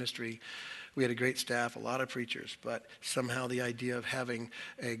great ministry. We had a great staff, a lot of preachers, but somehow the idea of having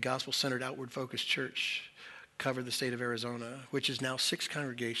a gospel-centered, outward-focused church cover the state of Arizona, which is now 6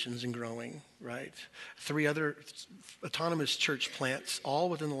 congregations and growing, right? 3 other autonomous church plants, all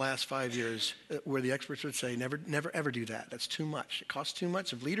within the last 5 years, where the experts would say, never, ever do that. That's too much. It costs too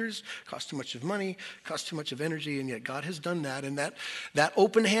much of leaders, costs too much of money, costs too much of energy, and yet God has done that. And that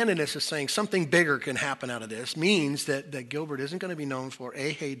open-handedness of saying something bigger can happen out of this means that Gilbert isn't going to be known for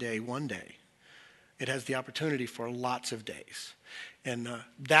a heyday one day. It has the opportunity for lots of days. And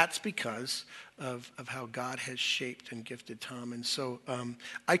that's because of how God has shaped and gifted Tom. And so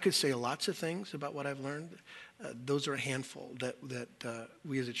I could say lots of things about what I've learned. Those are a handful that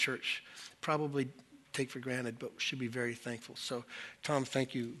we as a church probably take for granted, but should be very thankful. So, Tom,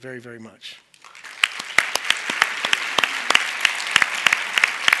 thank you very, very much.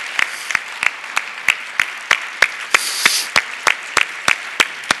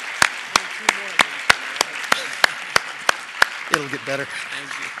 It'll get better. Thank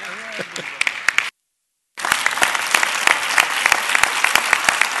you.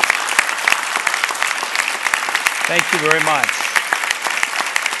 Thank you very much.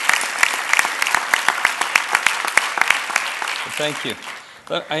 Thank you.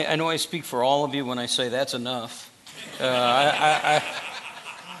 But I know I speak for all of you when I say that's enough. I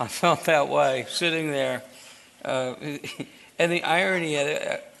felt that way sitting there. And the irony,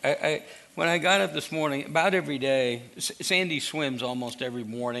 when I got up this morning, about every day, Sandy swims almost every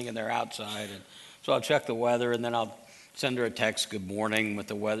morning, and they're outside. And so I'll check the weather, and then I'll send her a text, good morning, with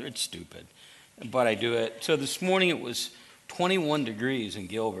the weather. It's stupid, but I do it. So this morning it was 21 degrees in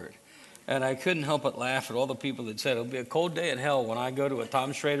Gilbert, and I couldn't help but laugh at all the people that said, it'll be a cold day in hell when I go to a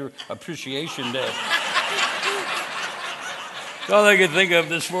Tom Shrader Appreciation Day. It's all I could think of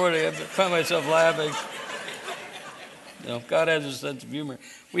this morning. I found myself laughing. God has a sense of humor.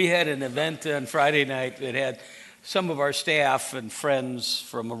 We had an event on Friday night that had some of our staff and friends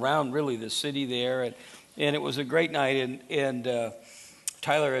from around really the city there, and it was a great night. And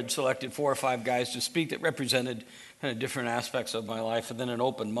Tyler had selected 4 or 5 guys to speak that represented kind of different aspects of my life, and then an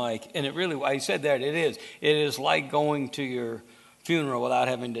open mic. And it really, I said that it is like going to your funeral without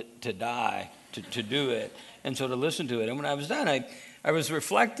having to die to do it, and so to listen to it. And when I was done, I was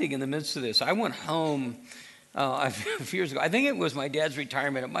reflecting in the midst of this. I went home a few years ago. I think it was my dad's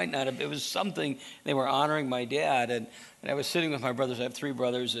retirement. It might not have. It was something they were honoring my dad, and I was sitting with my brothers. I have 3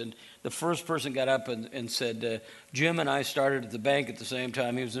 brothers, and the first person got up and said, Jim and I started at the bank at the same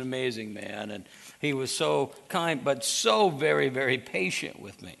time. He was an amazing man, and he was so kind, but so very, very patient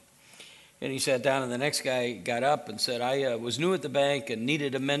with me. And he sat down, and the next guy got up and said, I was new at the bank and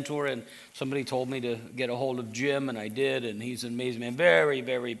needed a mentor, and somebody told me to get a hold of Jim, and I did, and he's an amazing man, very,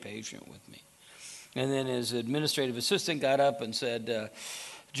 very patient with me. And then his administrative assistant got up and said,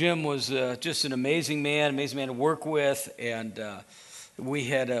 Jim was just an amazing man to work with, and we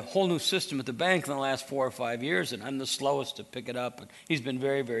had a whole new system at the bank in the last 4 or 5 years, and I'm the slowest to pick it up, and he's been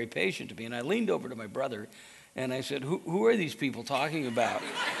very, very patient to me. And I leaned over to my brother, and I said, who are these people talking about?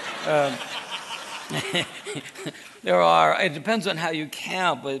 There are, it depends on how you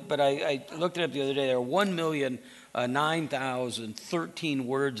count, but I looked it up the other day. There are 1,009,013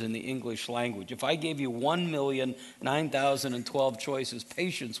 words in the English language. If I gave you 1,009,012 choices,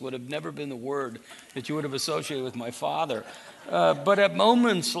 patience would have never been the word that you would have associated with my father. But at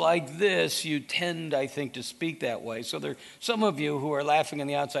moments like this, you tend, I think, to speak that way. So there are some of you who are laughing on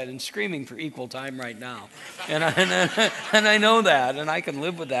the outside and screaming for equal time right now. And I know that, and I can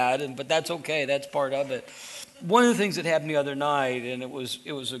live with that, but that's okay. That's part of it. One of the things that happened the other night, and it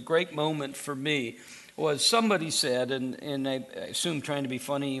was a great moment for me, was somebody said, and I assume trying to be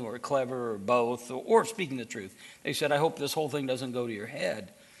funny or clever or both, or speaking the truth, they said, I hope this whole thing doesn't go to your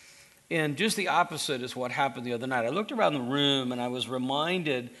head. And just the opposite is what happened the other night. I looked around the room and I was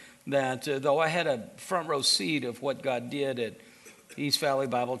reminded that though I had a front row seat of what God did at East Valley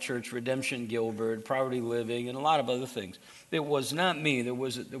Bible Church, Redemption Gilbert, Poverty Living, and a lot of other things, it was not me. There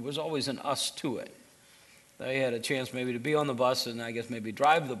was always an us to it. I had a chance maybe to be on the bus and I guess maybe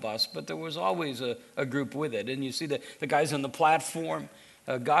drive the bus, but there was always a group with it. And you see the guys on the platform.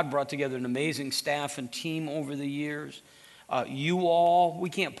 God brought together an amazing staff and team over the years. You all, we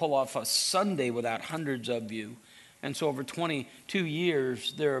can't pull off a Sunday without hundreds of you. And so over 22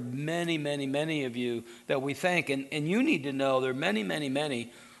 years, there are many, many, many of you that we thank. And you need to know there are many, many,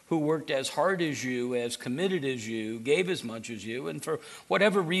 many who worked as hard as you, as committed as you, gave as much as you, and for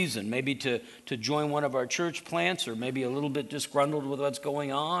whatever reason, maybe to join one of our church plants, or maybe a little bit disgruntled with what's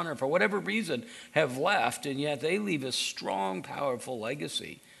going on, or for whatever reason have left, and yet they leave a strong, powerful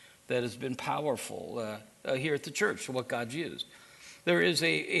legacy that has been powerful here at the church, for what God's used. There is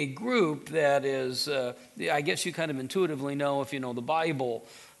a group that is, I guess you kind of intuitively know if you know the Bible,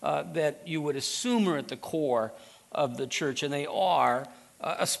 that you would assume are at the core of the church, and they are,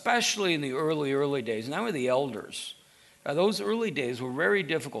 especially in the early days. And that were the elders. Those early days were very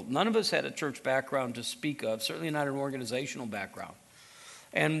difficult. None of us had a church background to speak of, certainly not an organizational background.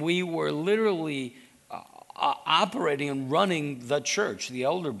 And we were literally operating and running the church, the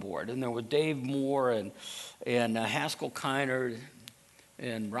elder board. And there were Dave Moore and Haskell Kiner,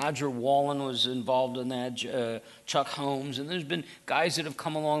 and Roger Wallen was involved in that, Chuck Holmes. And there's been guys that have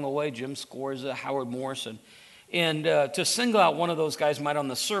come along the way, Jim Scorza, Howard Morrison. And to single out one of those guys might on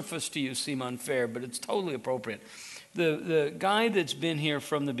the surface to you seem unfair, but it's totally appropriate. The guy that's been here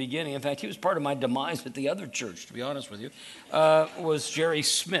from the beginning, in fact, he was part of my demise at the other church, to be honest with you, was Jerry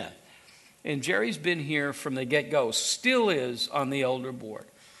Smith. And Jerry's been here from the get-go, still is on the elder board.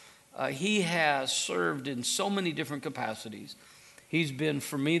 He has served in so many different capacities. He's been,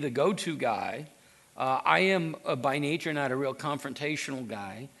 for me, the go-to guy. I am, by nature, not a real confrontational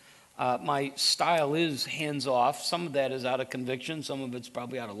guy. My style is hands-off. Some of that is out of conviction. Some of it's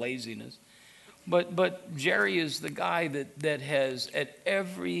probably out of laziness. But Jerry is the guy that has, at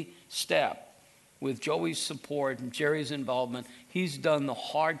every step, with Joey's support and Jerry's involvement, he's done the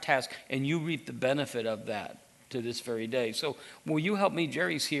hard task, and you reap the benefit of that to this very day. So will you help me?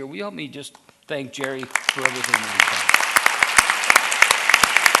 Jerry's here. Will you help me just thank Jerry for everything that he's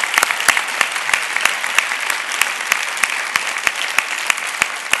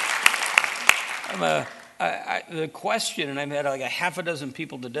done? The question, and I've had like a half a dozen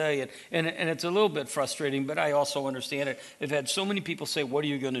people today, and it's a little bit frustrating, but I also understand it. I've had so many people say, what are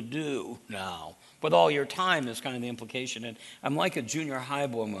you going to do now? With all your time is kind of the implication. And I'm like a junior high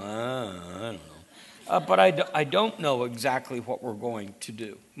boy. I don't but I don't know exactly what we're going to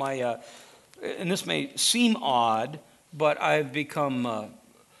do. And this may seem odd, but I've become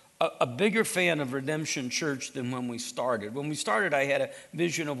a bigger fan of Redemption Church than when we started. When we started, I had a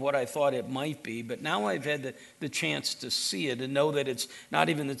vision of what I thought it might be, but now I've had the chance to see it and know that it's not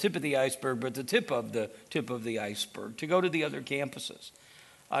even the tip of the iceberg, but the tip of the iceberg, to go to the other campuses,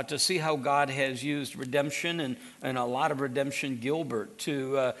 to see how God has used Redemption and a lot of Redemption Gilbert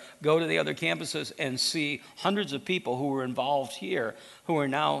to go to the other campuses and see hundreds of people who were involved here who are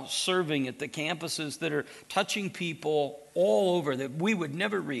now serving at the campuses that are touching people all over that we would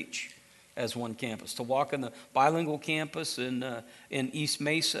never reach as one campus. To walk on the bilingual campus in East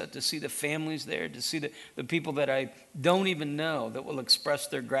Mesa, to see the families there, to see the people that I don't even know that will express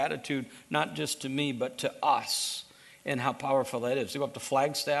their gratitude, not just to me, but to us, and how powerful that is. To go up to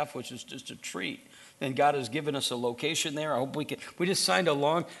Flagstaff, which is just a treat. And God has given us a location there. I hope we just signed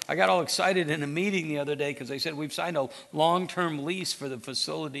I got all excited in a meeting the other day because they said we've signed a long-term lease for the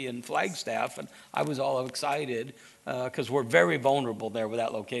facility in Flagstaff. And I was all excited because we're very vulnerable there with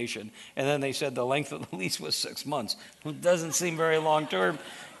that location. And then they said the length of the lease was 6 months. It doesn't seem very long-term.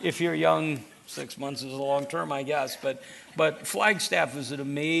 If you're young, 6 months is a long term, I guess. But Flagstaff is an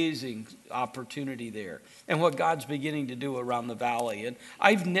amazing opportunity there, and what God's beginning to do around the valley. And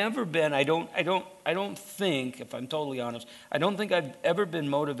I've never been. I don't think, if I'm totally honest, I don't think I've ever been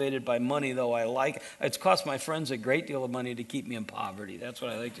motivated by money. Though it's cost my friends a great deal of money to keep me in poverty. That's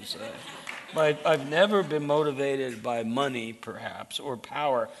what I like to say. But I've never been motivated by money, perhaps, or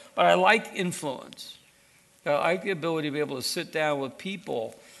power. But I like influence. I like the ability to be able to sit down with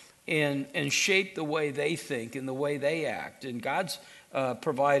people and shape the way they think and the way they act. And God's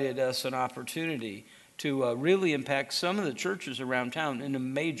provided us an opportunity to really impact some of the churches around town in a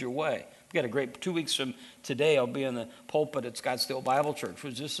major way. We've got a great 2 weeks from today, I'll be in the pulpit at Scottsdale Bible Church,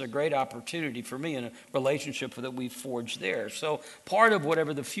 which is just a great opportunity for me and a relationship that we've forged there. So part of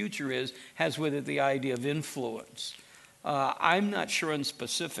whatever the future is has with it the idea of influence. I'm not sure on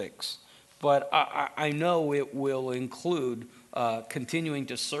specifics, but I know it will include continuing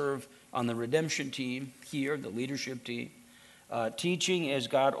to serve on the redemption team here, the leadership team, teaching as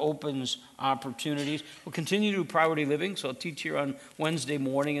God opens opportunities. We'll continue to do priority living, so I'll teach here on Wednesday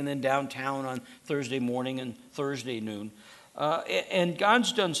morning and then downtown on Thursday morning and Thursday noon. And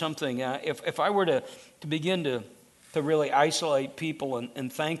God's done something. If I were to begin to really isolate people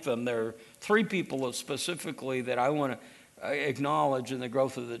and thank them, there are three people specifically that I want to acknowledge in the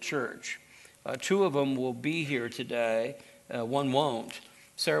growth of the church. Two of them will be here today. One won't.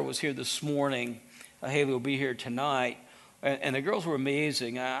 Sarah was here this morning. Haley will be here tonight. And the girls were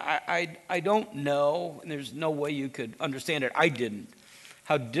amazing. I don't know, and there's no way you could understand it. I didn't.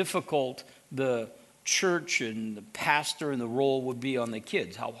 How difficult the church and the pastor and the role would be on the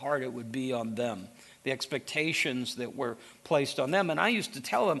kids. How hard it would be on them. The expectations that were placed on them. And I used to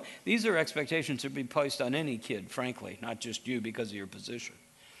tell them, these are expectations that would be placed on any kid, frankly, not just you because of your position.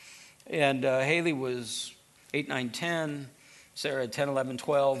 And Haley was 8, 9, 10. Sarah 10, 11,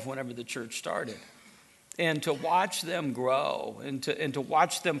 12, whenever the church started. And to watch them grow and to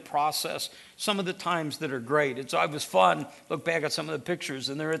watch them process some of the times that are great. It's always fun. Look back at some of the pictures,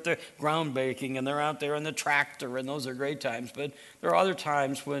 and they're at the groundbreaking, and they're out there in the tractor, and those are great times. But there are other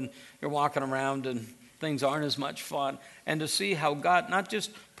times when you're walking around and things aren't as much fun. And to see how God not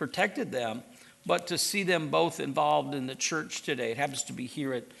just protected them, but to see them both involved in the church today. It happens to be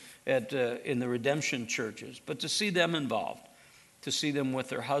here in the redemption churches, but to see them involved. To see them with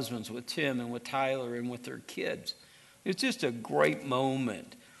their husbands, with Tim and with Tyler and with their kids. It's just a great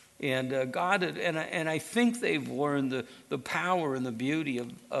moment. And God, and I think they've learned the power and the beauty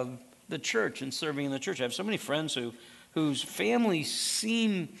of the church and serving in the church. I have so many friends whose families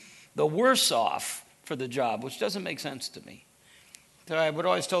seem the worse off for the job, which doesn't make sense to me. So I would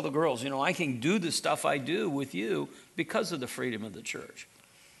always tell the girls, I can do the stuff I do with you because of the freedom of the church.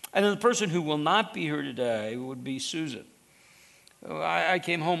 And then the person who will not be here today would be Susan. I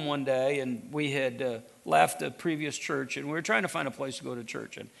came home one day, and we had left a previous church, and we were trying to find a place to go to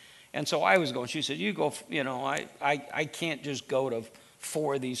church. And so I was going. She said, you go, I can't just go to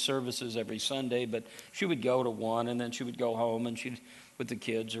 4 of these services every Sunday, but she would go to one, and then she would go home, and she'd with the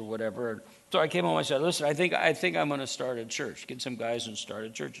kids or whatever. So I came home, I said, listen, I think I'm going to start a church, get some guys and start a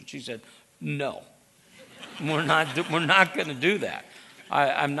church. And she said, no, we're not going to do that.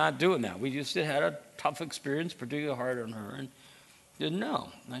 I'm not doing that. We just had a tough experience, particularly hard on her, and didn't know.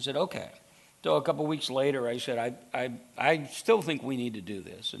 And I said, okay. So a couple weeks later, I said, I still think we need to do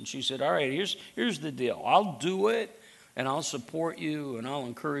this. And she said, all right, here's the deal. I'll do it, and I'll support you, and I'll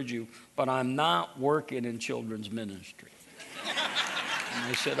encourage you, but I'm not working in children's ministry. And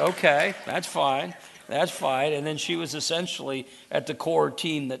I said, okay, that's fine. That's fine. And then she was essentially at the core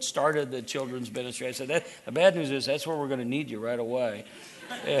team that started the children's ministry. I said, the bad news is that's where we're going to need you right away.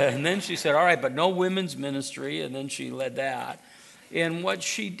 And then she said, all right, but no women's ministry. And then she led that. And what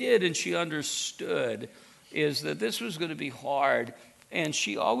she did, and she understood, is that this was going to be hard. And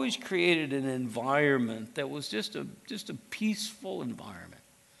she always created an environment that was just a peaceful environment.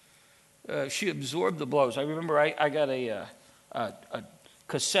 She absorbed the blows. I remember I got a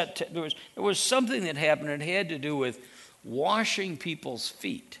cassette. There was something that happened. It had to do with washing people's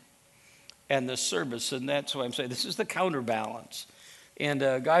feet and the service. And that's why I'm saying this is the counterbalance. And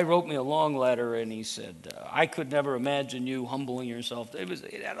a guy wrote me a long letter, and he said, I could never imagine you humbling yourself.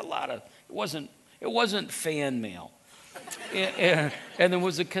 It had a lot of, it wasn't fan mail. And there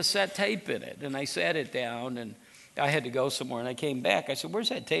was a cassette tape in it. And I sat it down, and I had to go somewhere. And I came back. I said, where's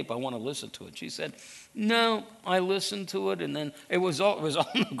that tape? I want to listen to it. She said, no, I listened to it. And then it was on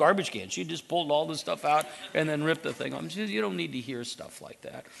the garbage can. She just pulled all the stuff out and then ripped the thing off. She said, you don't need to hear stuff like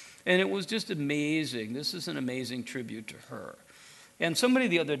that. And it was just amazing. This is an amazing tribute to her. And somebody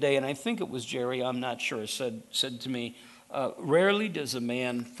the other day, and I think it was Jerry, I'm not sure, said to me, rarely does a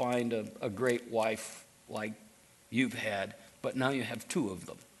man find a great wife like you've had, but now you have two of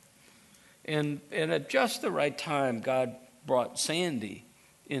them. And at just the right time, God brought Sandy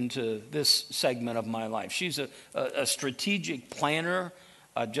into this segment of my life. She's a strategic planner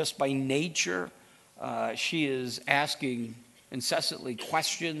just by nature. She is asking incessantly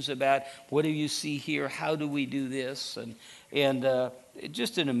questions about what do you see here? How do we do this? And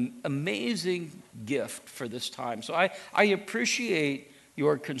just an amazing gift for this time. So I appreciate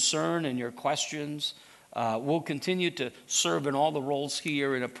your concern and your questions. We'll continue to serve in all the roles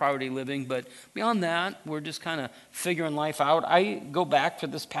here in a Priority Living, but beyond that, we're just kind of figuring life out. I go back to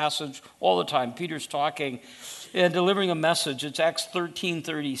this passage all the time. Peter's talking and delivering a message. It's Acts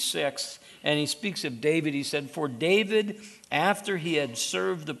 13:36, and he speaks of David. He said, for David, after he had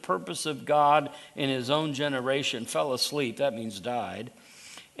served the purpose of God in his own generation, fell asleep, that means died,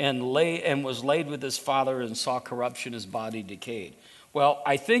 and was laid with his father and saw corruption, his body decayed. Well,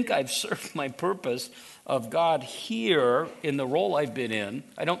 I think I've served my purpose of God here in the role I've been in.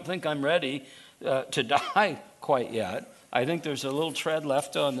 I don't think I'm ready to die quite yet. I think there's a little tread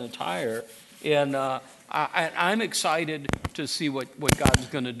left on the tire. And I'm excited to see what God's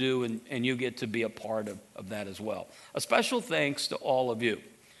going to do, and you get to be a part of that as well. A special thanks to all of you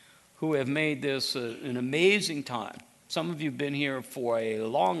who have made this an amazing time. Some of you have been here for a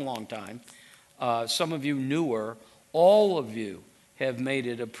long, long time. Some of you newer. All of you have made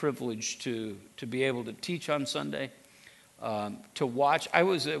it a privilege to be able to teach on Sunday, to watch.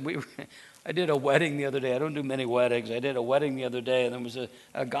 I did a wedding the other day. I don't do many weddings. I did a wedding the other day, and there was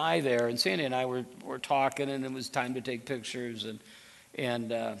a guy there, and Sandy and I were talking, and it was time to take pictures,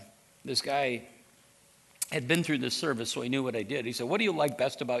 and this guy had been through this service, so he knew what I did. He said, what do you like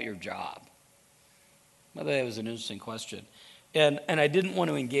best about your job? Well, that was an interesting question. And I didn't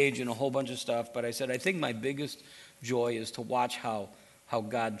want to engage in a whole bunch of stuff, but I said, I think my biggest joy is to watch how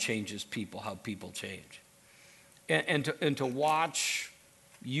God changes people, how people change. And to watch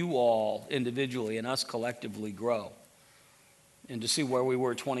you all individually and us collectively grow. And to see where we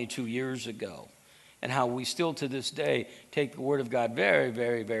were 22 years ago. And how we still to this day take the Word of God very,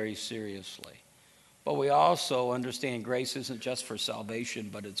 very, very seriously. But we also understand grace isn't just for salvation,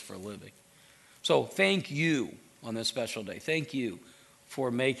 but it's for living. So thank you on this special day. Thank you for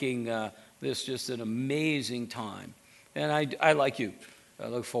making this just an amazing time. And I like you. I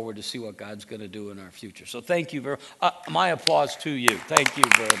look forward to see what God's going to do in our future. So thank you very much. My applause to you. Thank you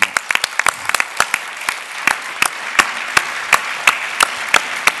very much.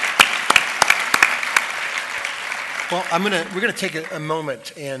 Well, we're gonna take a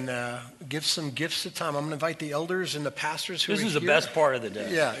moment and give some gifts to Tom. I'm gonna invite the elders and the pastors who are here. This is the best part of the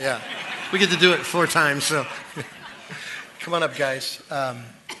day. Yeah. We get to do it 4 times, so come on up, guys.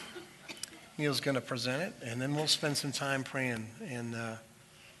 Neil's gonna present it, and then we'll spend some time praying, and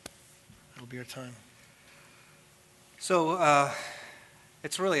it'll be our time. So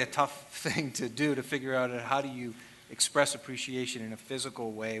it's really a tough thing to do, to figure out how do you express appreciation in a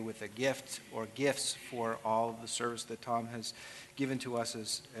physical way with a gift or gifts for all of the service that Tom has given to us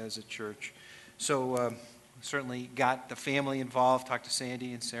as a church. So certainly got the family involved, talked to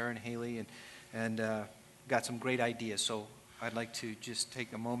Sandy and Sarah and Haley, and got some great ideas. So I'd like to just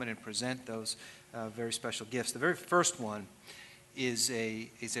take a moment and present those very special gifts. The very first one is a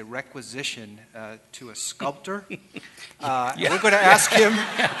requisition to a sculptor. We're going to ask him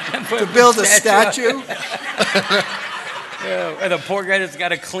to build a statue. And the poor guy that's got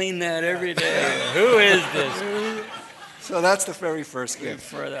to clean that every day. Who is this? So that's the very first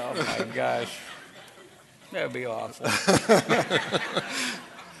gift. Oh my gosh. That'd be awful.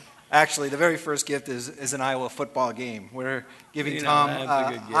 Actually, the very first gift is an Iowa football game. We're giving You know, Tom that's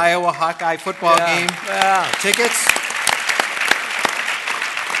a good gift. Iowa Hawkeye football game Yeah. tickets.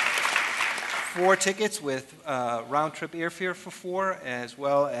 4 tickets with round-trip airfare for 4, as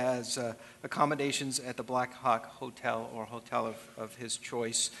well as accommodations at the Black Hawk Hotel or hotel of his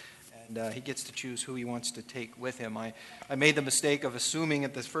choice. And he gets to choose who he wants to take with him. I made the mistake of assuming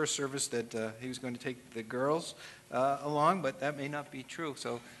at this first service that he was going to take the girls along, but that may not be true.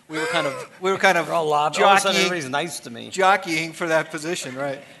 So we were kind of They're all loud. All of a sudden, jockeying, everybody's nice to me. jockeying for that position,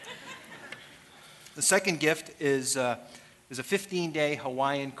 right? The second gift is a 15-day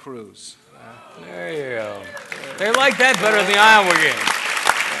Hawaiian cruise. There you go. They like that better than the Iowa game.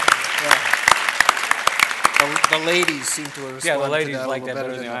 The ladies seem to have responded Yeah, the ladies to that like a that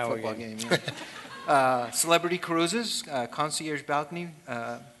little better better than the than Iowa football game. game. Celebrity cruises, concierge balcony,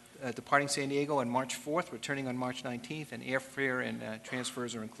 departing San Diego on March 4th, returning on March 19th, and airfare and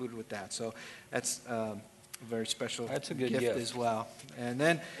transfers are included with that. So that's a very special That's a good gift. as well. And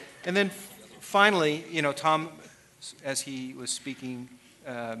then finally, Tom, as he was speaking,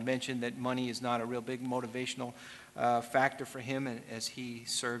 mentioned that money is not a real big motivational factor for him as he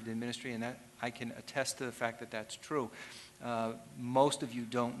served in ministry, and that I can attest to the fact that that's true. Most of you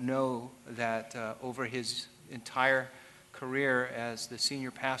don't know that over his entire career as the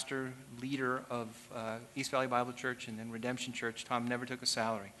senior pastor, leader of East Valley Bible Church and then Redemption Church, Tom never took a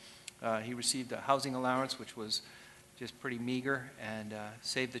salary. He received a housing allowance, which was just pretty meager, and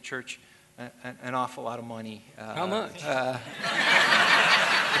saved the church an awful lot of money. How much?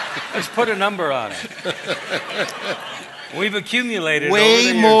 Let's put a number on it. We've accumulated over the Way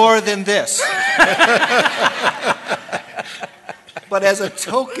years. more than this. But as a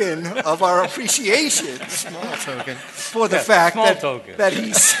token of our appreciation, Small token. for the Yeah, fact small that, token. that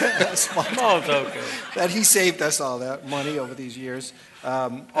he Small token. that he saved us all that money over these years.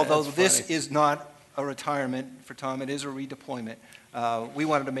 Although That's this funny. is not a retirement for Tom, it is a redeployment. We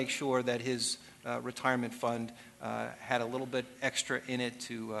wanted to make sure that his retirement fund had a little bit extra in it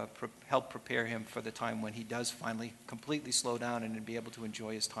to help prepare him for the time when he does finally completely slow down and be able to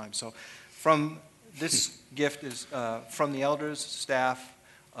enjoy his time. So from this gift is from the elders, staff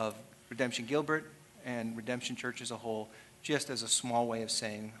of Redemption Gilbert and Redemption Church as a whole, just as a small way of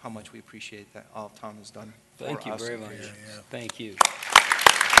saying how much we appreciate that all Tom has done for us. Thank you very much. Yeah. Thank you.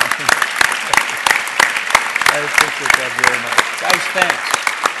 I appreciate that very much. Guys, thanks.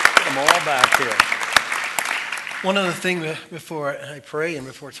 Get them all back here. One other thing before I pray and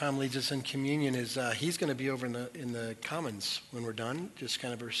before Tom leads us in communion is he's going to be over in the Commons when we're done, just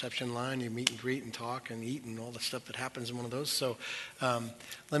kind of a reception line. You meet and greet and talk and eat and all the stuff that happens in one of those. So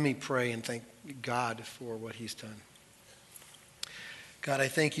let me pray and thank God for what he's done. God, I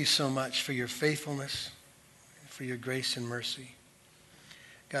thank you so much for your faithfulness, for your grace and mercy.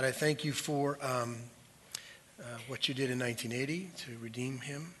 God, I thank you for what you did in 1980 to redeem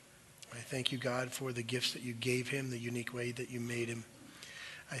him. I thank you, God, for the gifts that you gave him, the unique way that you made him.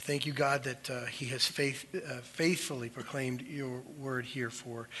 I thank you, God, that he has faithfully proclaimed your word here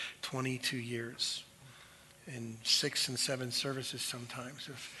for 22 years in 6 and 7 services sometimes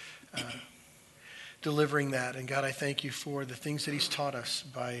of delivering that. And God, I thank you for the things that he's taught us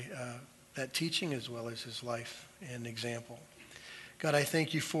by that teaching as well as his life and example. God, I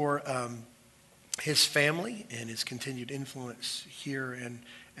thank you for his family and his continued influence here and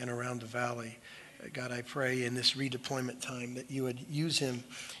around the valley. God, I pray in this redeployment time that you would use him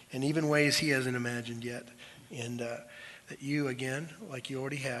in even ways he hasn't imagined yet. And that you, again, like you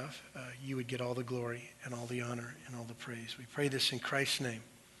already have, you would get all the glory and all the honor and all the praise. We pray this in Christ's name.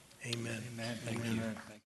 Amen. Amen. Amen. Amen.